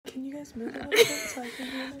guys move a little bit so I can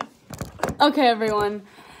hear it? Okay, everyone,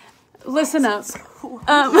 listen up.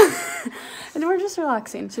 And we're just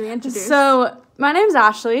relaxing. Should we introduce? So, my name's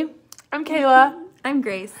Ashley. I'm Kayla. I'm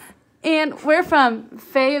Grace. And we're from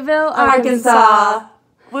Fayetteville, Arkansas.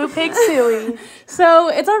 Woo Pig Suey. So,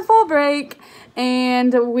 it's our fall break,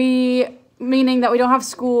 and meaning that we don't have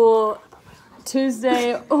school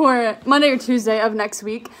Monday or Tuesday of next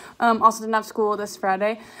week. Also didn't have school this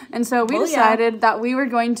Friday. And so we decided that we were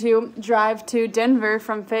going to drive to Denver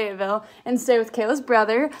from Fayetteville and stay with Kayla's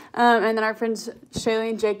brother, and then our friends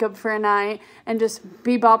Shaylee and Jacob for a night, and just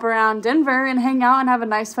bebop around Denver and hang out and have a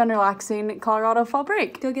nice, fun, relaxing Colorado fall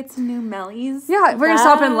break. Go get some new mellies. Yeah, we're going to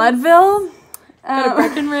stop in Leadville. Go to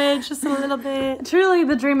Breckenridge just a little bit. Truly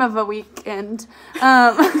the dream of a weekend.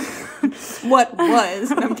 What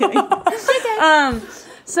was? I'm kidding.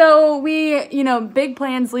 So we, big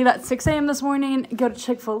plans, leave at 6 a.m. this morning, go to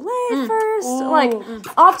Chick-fil-A first.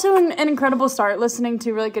 Off to an incredible start, listening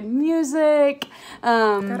to really good music.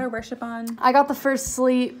 Got our worship on. I got the first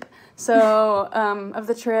sleep of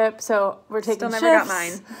the trip, so we're taking shifts. Still never got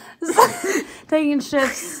mine. Taking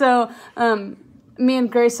shifts, so me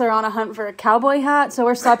and Grace are on a hunt for a cowboy hat, so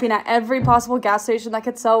we're stopping at every possible gas station that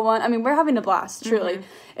could sell one. I mean, we're having a blast, truly. Mm-hmm.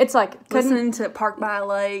 It's like listening to Park by a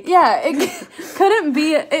Lake. Yeah,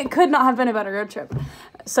 it could not have been a better road trip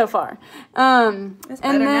so far. It's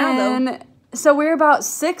better now, though. So we're about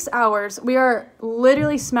 6 hours. We are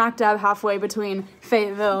literally smack dab halfway between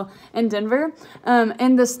Fayetteville and Denver,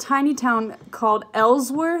 in this tiny town called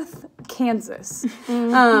Ellsworth, Kansas.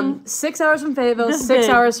 6 hours from Fayetteville, Just 6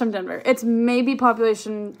 big. hours from Denver. It's maybe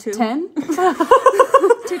population 10.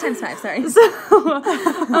 2 times 5, sorry. So,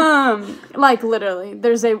 literally,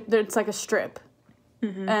 it's like a strip.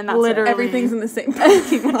 Mm-hmm. And that's literally everything's in the same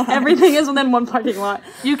parking lot. Everything is within one parking lot.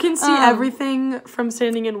 You can see everything from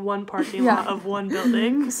standing in one parking lot of one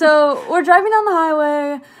building. So we're driving down the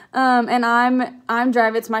highway, and I'm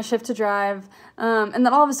driving. It's my shift to drive, and then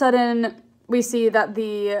all of a sudden we see that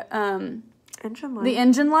the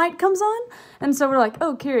engine light comes on, and so we're like,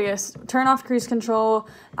 oh, curious. Turn off cruise control.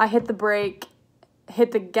 I hit the brake,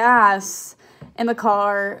 hit the gas, and the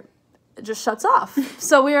car just shuts off.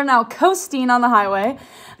 So we are now coasting on the highway.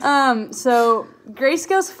 So Grace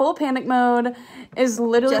goes full panic mode, is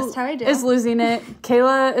literally Just how I do. is losing it.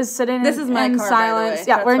 Kayla is sitting This is my in car, silence. by the way.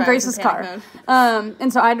 Yeah, That's we're in why I was Grace's in car. panic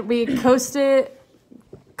And so we coasted,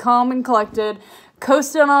 calm and collected,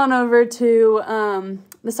 coasted on over to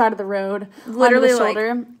the side of the road, Literally, onto the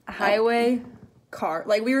shoulder. Highway, car.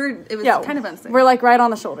 It was kind of unsafe. We're right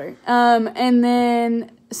on the shoulder. And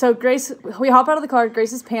then so Grace, we hop out of the car,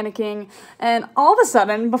 Grace is panicking, and all of a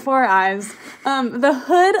sudden, before our eyes, the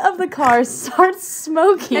hood of the car starts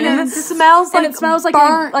smoking. And it smells like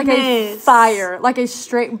a fire, like a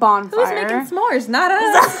straight bonfire. Who's making s'mores? Not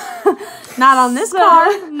us. Not on this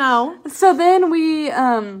car. No. So then we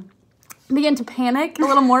begin to panic a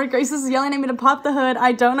little more. Grace is yelling at me to pop the hood.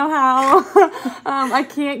 I don't know how. I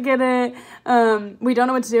can't get it. We don't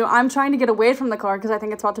know what to do. I'm trying to get away from the car because I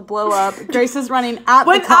think it's about to blow up. Grace is running at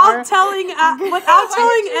the car. Without telling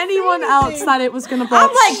anyone else that it was going to blow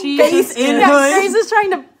up. She is in Yeah, hood. Grace is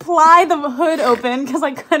trying to pry the hood open because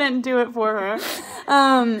I couldn't do it for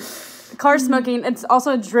her. Car smoking. It's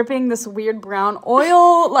also dripping this weird brown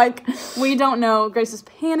oil. We don't know. Grace is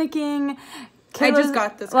panicking. I just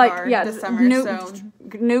got this car this summer,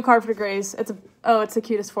 new car for Grace. It's the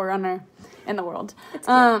cutest 4Runner in the world. It's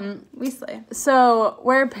cute. We slay. So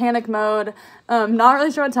we're in panic mode. Not really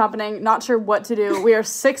sure what's happening. Not sure what to do. We are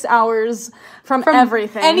 6 hours from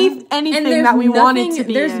everything. Anything that we wanted to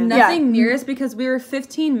be There's in. nothing near us because we were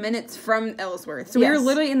 15 minutes from Ellsworth. So we were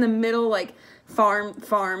literally in the middle, farm.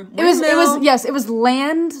 It was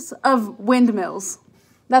lands of windmills.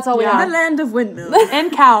 That's all we had. The land of windmills.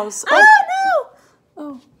 And cows. Oh, no!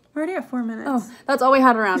 Oh. We're already at 4 minutes. Oh, that's all we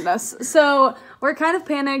had around us. So we're kind of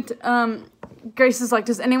panicked. Grace is like,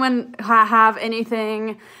 does anyone have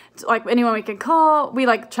anything? Anyone we can call? We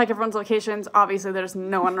check everyone's locations. Obviously, there's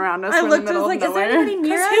no one around us. I We're in looked the and was middle like, of is there nowhere. anybody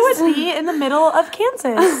near us? Who would be in the middle of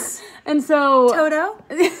Kansas? And so Toto?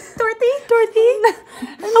 Dorothy?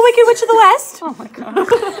 The Wicked Witch of the West? Oh my god.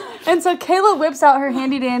 And so Kayla whips out her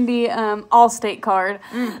handy dandy Allstate card.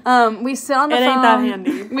 We sit on the phone. It ain't that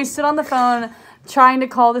handy. We sit on the phone trying to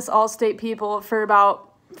call this Allstate people for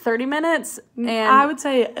about 30 minutes. And I would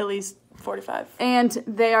say at least 45. And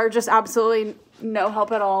they are just absolutely no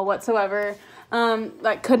help at all whatsoever.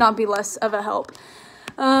 Could not be less of a help.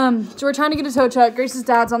 So we're trying to get a tow truck. Grace's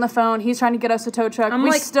dad's on the phone. He's trying to get us a tow truck.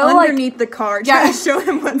 I'm still underneath the car trying to show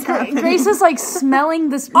him what's happening. Grace is smelling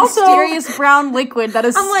this mysterious brown liquid that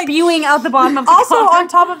is spewing out the bottom of the car. Also, on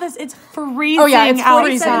top of this, it's freezing. Oh yeah, it's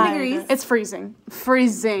 47 degrees. It's freezing.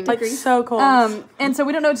 Like so cold. And so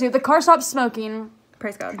we don't know what to do. The car stops smoking.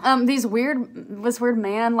 Praise God. This weird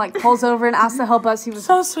man pulls over and asks to help us. He was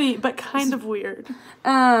so sweet, but kind of weird.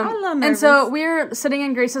 And so we're sitting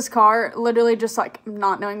in Grace's car, literally just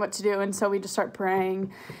not knowing what to do. And so we just start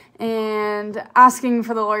praying and asking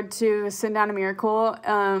for the Lord to send down a miracle,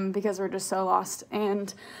 because we're just so lost.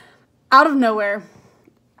 And out of nowhere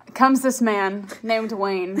comes this man named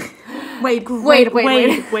Wayne. Wade. Shoot.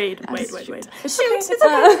 It's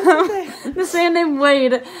This man named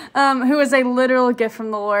Wade, who is a literal gift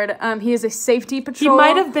from the Lord. He is a safety patrol. He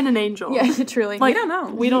might have been an angel. Yeah, truly. We don't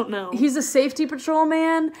know. We don't know. He's a safety patrol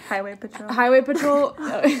man. Highway patrol. Highway patrol.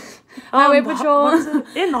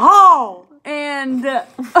 In the hall. And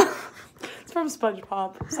it's from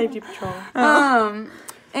SpongeBob. Safety patrol.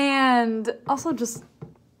 And also just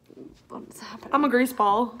what's happening? I'm a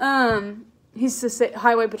greaseball. He's a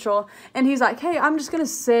highway patrol, and he's like, "Hey, I'm just gonna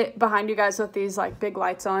sit behind you guys with these big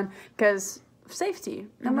lights on, because safety."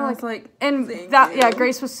 And I was like,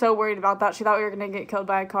 Grace was so worried about that. She thought we were gonna get killed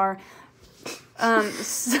by a car.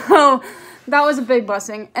 So that was a big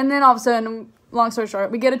blessing. And then all of a sudden, long story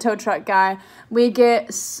short, we get a tow truck guy. We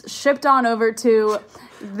get shipped on over to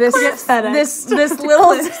this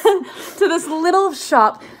little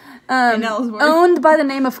shop. In Ellsworth. Owned by the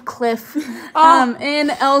name of Cliff, in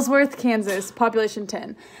Ellsworth, Kansas, population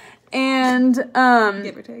 10. And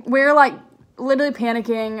give or take. We're literally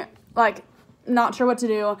panicking, not sure what to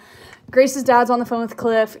do. Grace's dad's on the phone with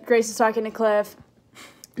Cliff. Grace is talking to Cliff.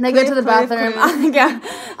 They go to the bathroom.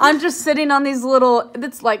 I'm just sitting on these little, they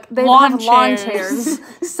have lawn chairs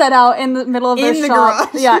set out in the middle of their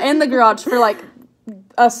shop. Garage. Yeah, in the garage for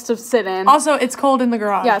us to sit in. Also, it's cold in the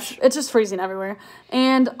garage. Yes, it's just freezing everywhere.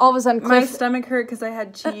 And all of a sudden, my stomach hurt because I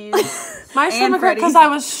had cheese. My stomach hurt because I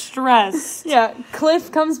was stressed. Yeah,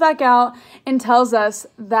 Cliff comes back out and tells us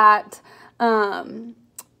that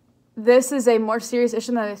this is a more serious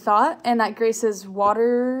issue than they thought, and that Grace's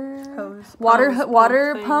water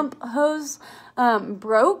pump hose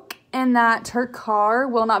broke, and that her car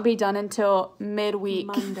will not be done until midweek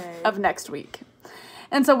of next week.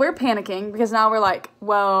 And so we're panicking because now we're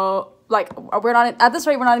we're not, at this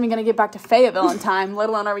rate, we're not even going to get back to Fayetteville in time, let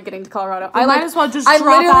alone are we getting to Colorado. I might as well just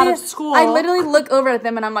drop out of school. I literally look over at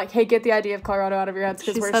them and I'm like, hey, get the idea of Colorado out of your heads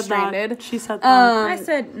because we're stranded. She said that. I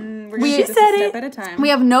said, we're going to take a step at a time. We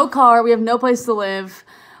have no car. We have no place to live.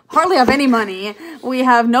 Hardly have any money. We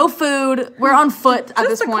have no food. We're on foot at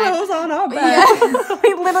this point. Just the clothes on our back. Yeah,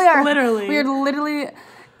 we literally are. Literally. We are literally...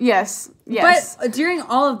 Yes. But during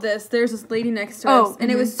all of this, there's this lady next to us, and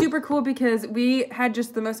it was super cool because we had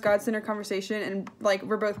just the most God-centered conversation, and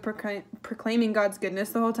we're both proclaiming God's goodness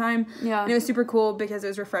the whole time. Yeah. And it was super cool because it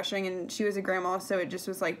was refreshing, and she was a grandma, so it just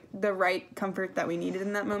was the right comfort that we needed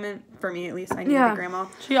in that moment. For me, at least, I needed a grandma.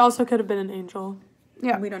 She also could have been an angel.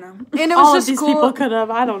 Yeah. We don't know. And it was all just of these cool. people could have.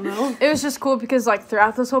 I don't know. It was just cool because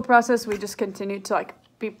throughout this whole process, we just continued to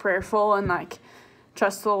be prayerful and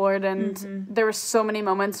trust the Lord, and there were so many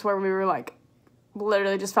moments where we were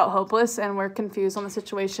literally just felt hopeless and we're confused on the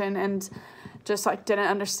situation and just didn't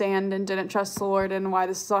understand and didn't trust the Lord and why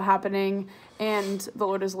this is all happening, and the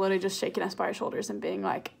Lord is literally just shaking us by our shoulders and being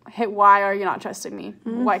like, hey, why are you not trusting me?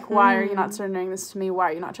 Why are you not surrendering this to me?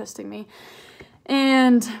 Why are you not trusting me?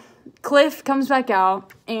 And Cliff comes back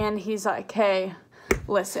out and he's like, hey,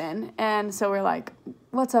 listen. And so we're like,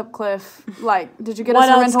 what's up, Cliff? Did you get us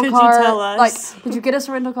a rental car? What else could you tell us? Did you get us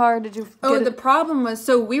a rental car? Did you the problem was,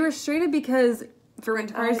 so we were stranded because for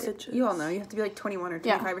rental cars, you all know, you have to be 21 or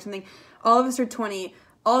 25 or something. All of us are 20.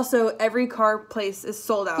 Also, every car place is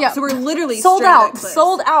sold out. Yeah. So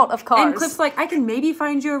weld out of cars. And Cliff's like, I can maybe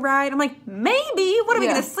find you a ride. I'm like, maybe? What are we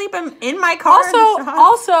going to sleep in my car?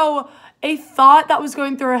 Also, a thought that was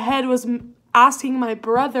going through her head was asking my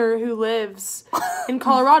brother, who lives in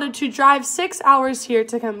Colorado, to drive 6 hours here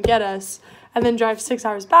to come get us and then drive 6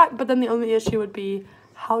 hours back. But then the only issue would be,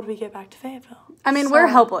 how do we get back to Fayetteville? I mean, we're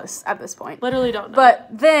helpless at this point. Literally don't know. But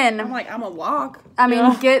then... I'm like, I'm a walk. I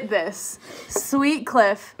mean, get this. Sweet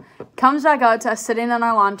Cliff comes back out to us sitting on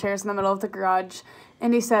our lawn chairs in the middle of the garage,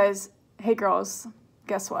 and he says, hey, girls,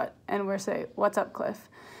 guess what? And we're saying, what's up, Cliff?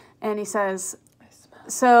 And he says,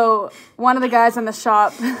 so one of the guys in the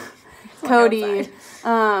shop... Cody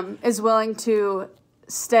is willing to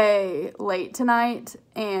stay late tonight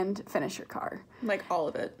and finish your car. All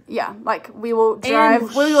of it. Yeah, we will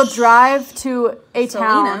drive. We will drive to a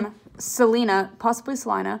town Selena, possibly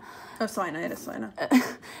Salina. Oh, Salina, it is Salina.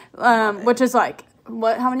 Which is like,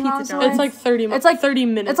 what, how many miles away? It's like 30 minutes. It's like 30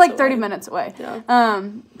 minutes It's like 30 minutes away. Yeah.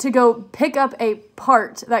 To go pick up a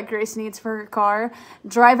part that Grace needs for her car,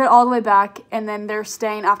 drive it all the way back, and then they're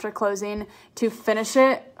staying after closing to finish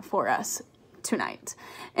it for us tonight.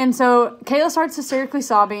 And so Kayla starts hysterically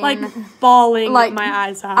sobbing. Like bawling my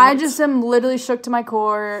eyes out. I just am literally shook to my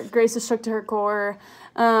core. Grace is shook to her core.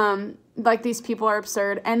 Like, these people are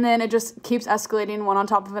absurd. And then it just keeps escalating one on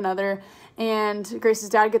top of another. And Grace's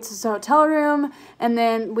dad gets us a hotel room. And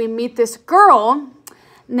then we meet this girl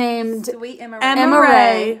named Sweet Emma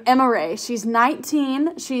Ray. Emma Ray. She's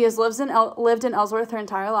 19. She has lived in Ellsworth her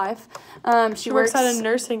entire life. She works at a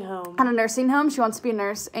nursing home. At a nursing home. She wants to be a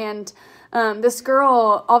nurse. And this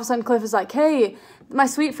girl, all of a sudden, Cliff is like, hey, my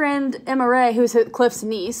sweet friend Emma Ray, who's Cliff's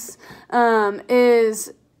niece,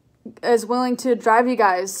 is willing to drive you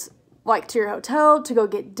guys, like, to your hotel, to go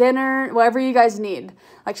get dinner, whatever you guys need.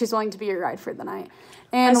 Like, she's willing to be your ride for the night.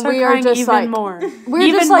 And we are just even like, more. We're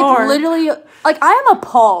even just like more. Literally, like, I am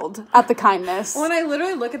appalled at the kindness. When I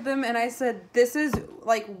literally look at them and I said, this is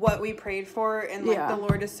like what we prayed for, and like the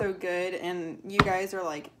Lord is so good, and you guys are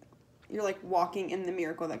like, you're like walking in the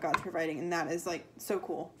miracle that God's providing, and that is like so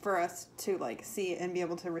cool for us to like see and be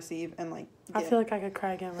able to receive and like I feel like I could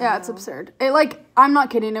cry again right now. Yeah, it's absurd. It, like, I'm not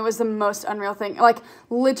kidding, it was the most unreal thing. Like,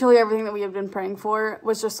 literally everything that we have been praying for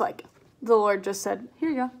was just like, the Lord just said, here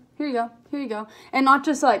you go, here you go, here you go. And not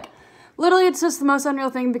just like, literally it's just the most unreal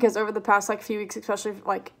thing, because over the past like few weeks, especially,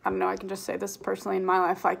 like, I don't know, I can just say this personally in my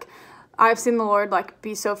life, like, I've seen the Lord like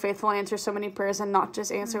be so faithful and answer so many prayers, and not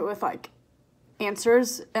just answer it with like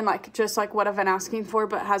answers and like just like what I've been asking for,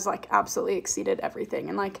 but has like absolutely exceeded everything,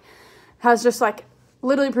 and like has just like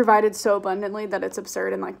literally provided so abundantly that it's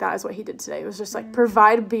absurd. And like that is what he did today. It was just like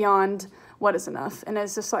provide beyond what is enough, and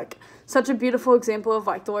it's just like such a beautiful example of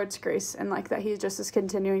like the Lord's grace, and like that he just is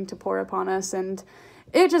continuing to pour upon us. And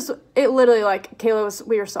it literally, like,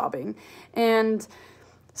 we were sobbing. And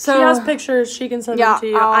so she has pictures, she can send them to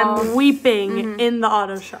you. I'm weeping in the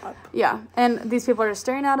auto shop. Yeah, and these people are just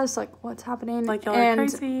staring at us like, what's happening? Like, y'all are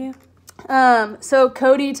crazy. So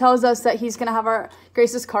Cody tells us that he's gonna have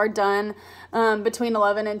Grace's car done between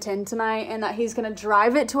 11 and 10 tonight, and that he's gonna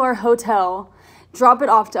drive it to our hotel, drop it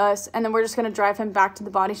off to us, and then we're just gonna drive him back to the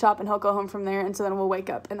body shop, and he'll go home from there. And so then we'll wake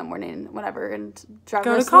up in the morning, whenever, and drive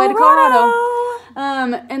the rest of the way to Colorado.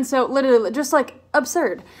 And so literally just like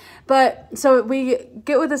absurd. But so we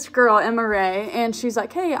get with this girl, Emma Ray, and she's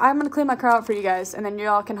like, hey, I'm going to clean my car out for you guys, and then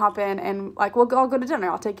y'all can hop in, and like I'll go to dinner.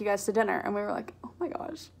 I'll take you guys to dinner. And we were like, oh my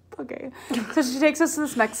gosh, okay. So she takes us to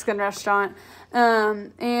this Mexican restaurant,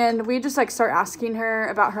 and we just like start asking her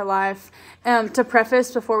about her life. To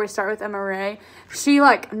preface, before we start with Emma Ray, she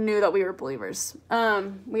like knew that we were believers.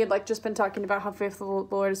 We had like just been talking about how faithful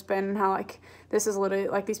the Lord has been, and how like this is literally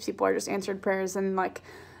like these people are just answered prayers, and like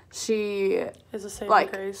she is a saving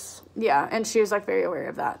like grace. Yeah, and she was like very aware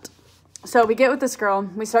of that. So we get with this girl,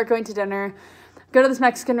 we start going to dinner, go to this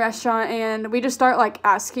Mexican restaurant, and we just start like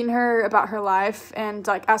asking her about her life, and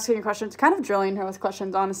like asking her questions, kind of drilling her with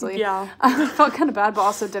questions, honestly. Yeah. I felt kind of bad, but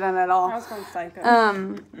also didn't at all. I was going psycho.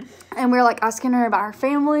 And we were like asking her about her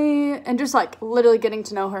family, and just like literally getting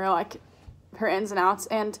to know her, like her ins and outs.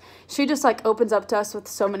 And she just like opens up to us with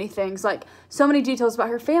so many things, like so many details about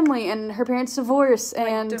her family and her parents' divorce,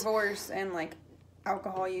 and like divorce and like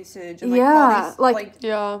alcohol usage and like all these,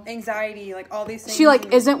 like anxiety, like all these things. She like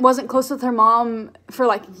wasn't close with her mom for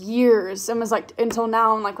like years, and was like until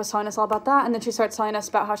now, and like was telling us all about that. And then she starts telling us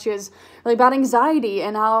about how she has really bad anxiety,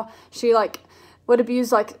 and how she like would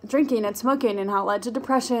abuse like drinking and smoking, and how it led to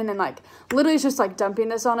depression, and like literally is just like dumping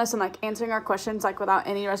this on us and like answering our questions like without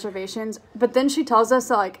any reservations. But then she tells us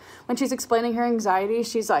that like when she's explaining her anxiety,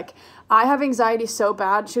 she's like, I have anxiety so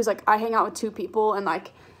bad. She was like, I hang out with 2 people, and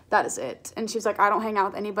like that is it. And she's like, I don't hang out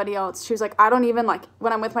with anybody else. She was like, I don't even like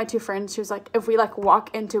when I'm with my 2 friends, she was like, if we like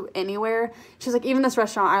walk into anywhere, she's like, even this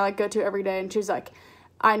restaurant I like go to every day, and she's like,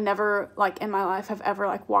 I never, like, in my life have ever,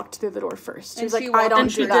 like, walked through the door first. She's like, I don't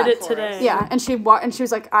do that. And she did it today. Yeah, and she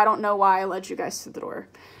was like, I don't know why I led you guys through the door.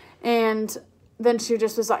 And then she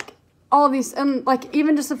just was like, all of these, and, like,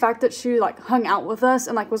 even just the fact that she, like, hung out with us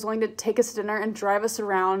and, like, was willing to take us to dinner and drive us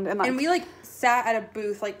around. And, like, and we, like, sat at a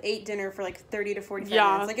booth, like, ate dinner for, like, 30 to 45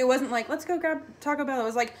 minutes. Like, it wasn't like, let's go grab Taco Bell. It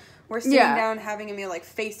was like, we're sitting down having a meal, like,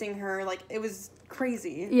 facing her. Like, it was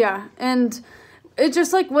crazy. Yeah, and it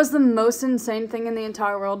just, like, was the most insane thing in the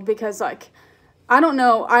entire world, because, like, I don't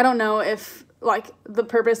know if, like, the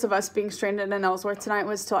purpose of us being stranded in Ellsworth tonight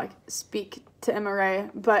was to, like, speak to Emma Ray,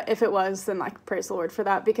 but if it was, then, like, praise the Lord for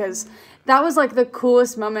that, because that was, like, the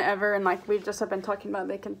coolest moment ever, and, like, we just have been talking about,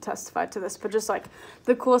 they can testify to this, but just, like,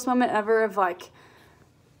 the coolest moment ever of, like,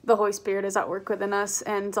 the Holy Spirit is at work within us,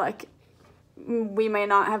 and, like, we may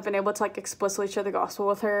not have been able to, like, explicitly share the gospel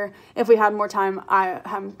with her. If we had more time, I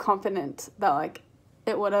am confident that, like,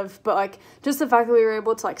 it would have, but, like, just the fact that we were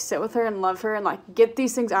able to, like, sit with her and love her and, like, get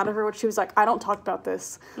these things out of her, which she was like, I don't talk about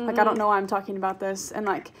this, like, I don't know why I'm talking about this, and,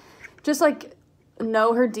 like, just, like,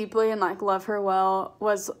 know her deeply and, like, love her well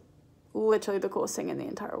was literally the coolest thing in the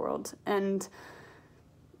entire world. And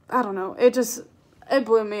I don't know, it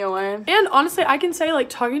blew me away. And honestly, I can say, like,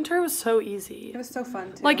 talking to her was so easy. It was so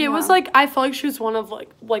fun, too. Like, it was, like, I felt like she was one of,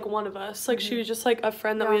 like one of us. Like, she was just, like, a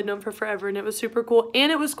friend that we had known for forever, and it was super cool.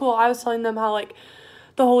 And it was cool. I was telling them how, like,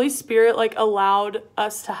 the Holy Spirit, like, allowed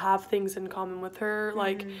us to have things in common with her.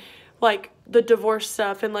 Like, the divorce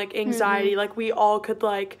stuff and, like, anxiety, like, we all could,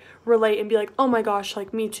 like, relate and be like, oh my gosh,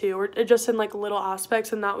 like, me too, or just in, like, little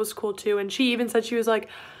aspects, and that was cool too. And she even said, she was like,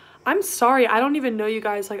 I'm sorry, I don't even know you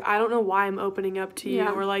guys, like, I don't know why I'm opening up to you,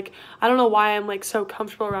 or, like, I don't know why I'm, like, so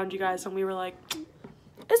comfortable around you guys. And we were like,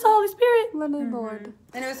 it's the Holy Spirit. Let the Lord.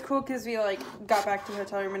 And it was cool because we, like, got back to the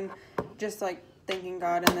hotel room and just, like, thanking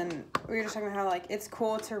God, and then we were just talking about how, like, it's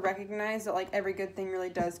cool to recognize that, like, every good thing really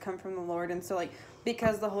does come from the Lord. And so, like,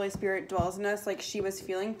 because the Holy Spirit dwells in us, like, she was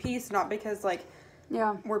feeling peace, not because, like,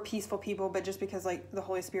 we're peaceful people, but just because, like, the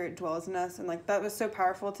Holy Spirit dwells in us. And, like, that was so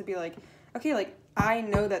powerful to be like, okay, like, I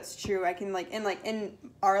know that's true. I can, like, and, like, in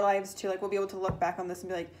our lives too, like, we'll be able to look back on this and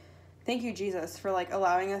be like, thank you, Jesus, for, like,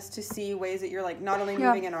 allowing us to see ways that you're, like, not only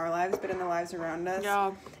moving in our lives, but in the lives around us.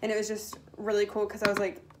 Yeah. And it was just really cool because I was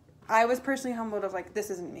like, I was personally humbled of, like, this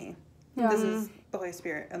isn't me. Yeah. This is the Holy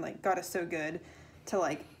Spirit. And, like, God is so good to,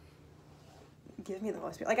 like, give me the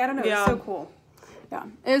Holy Spirit. Like, I don't know. It's so cool. Yeah.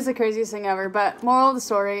 It was the craziest thing ever. But moral of the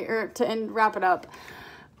story, or to wrap it up,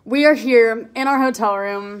 we are here in our hotel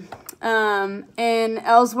room in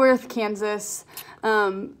Ellsworth, Kansas,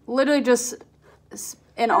 literally just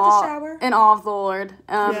in awe of the Lord,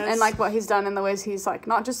 and, like, what he's done and the ways he's, like,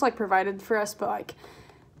 not just, like, provided for us, but, like,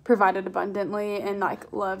 provided abundantly and,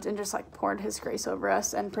 like, loved and just, like, poured his grace over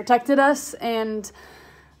us and protected us and,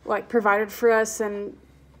 like, provided for us. And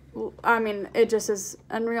I mean, it just is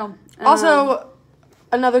unreal. Also,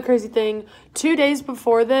 another crazy thing, 2 days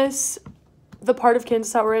before this, the part of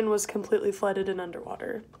Kansas that we're in was completely flooded and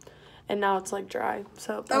underwater, and now it's, like, dry,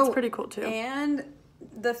 so that's pretty cool too. And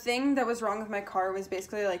the thing that was wrong with my car was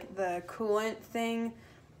basically, like, the coolant thing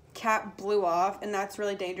cap blew off, and that's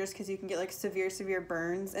really dangerous because you can get, like, severe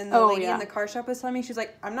burns. And the lady in the car shop was telling me, she's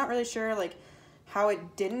like, I'm not really sure, like, how it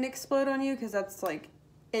didn't explode on you, because that's, like,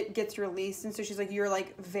 it gets released. And so she's like, you're,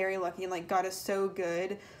 like, very lucky, and, like, God is so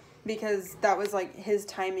good, because that was, like, his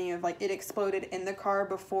timing of, like, it exploded in the car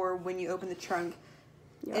before when you open the trunk.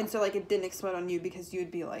 And so, like, it didn't explode on you because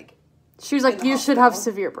you'd be, like, she was like, you should have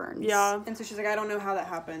severe burns. Yeah. And so she's like, I don't know how that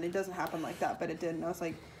happened. It doesn't happen like that, but it did. And I was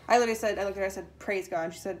like, I looked at her, I said, praise God.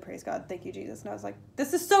 And she said, praise God. Thank you, Jesus. And I was like,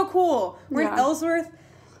 this is so cool. We're in Ellsworth,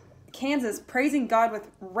 Kansas, praising God with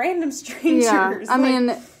random strangers. Yeah. I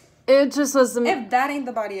mean, it just was if that ain't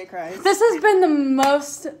the body of Christ. This has been the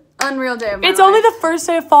most unreal day of my life. It's only the first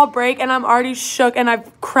day of fall break, and I'm already shook, and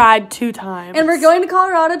I've cried 2 times. And we're going to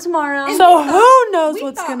Colorado tomorrow. And so who knows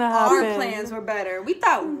what's going to happen. Our plans were better. We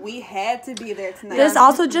thought we had to be there tonight. This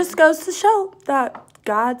also just goes to show that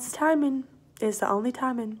God's timing is the only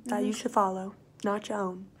timing that you should follow, not your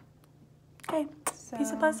own. Okay.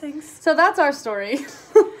 Peace and blessings. So that's our story.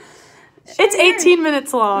 It's 18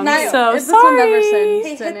 minutes long, so it's sorry.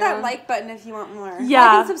 Hey, hit that like button if you want more.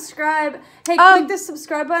 Yeah. Like and subscribe. Hey, click the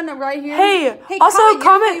subscribe button right here. Hey also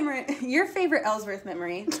comment your favorite Ellsworth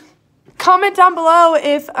memory. Comment down below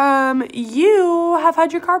if you have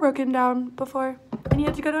had your car broken down before and you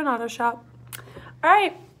had to go to an auto shop. All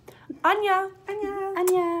right. Anya.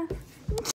 Anya.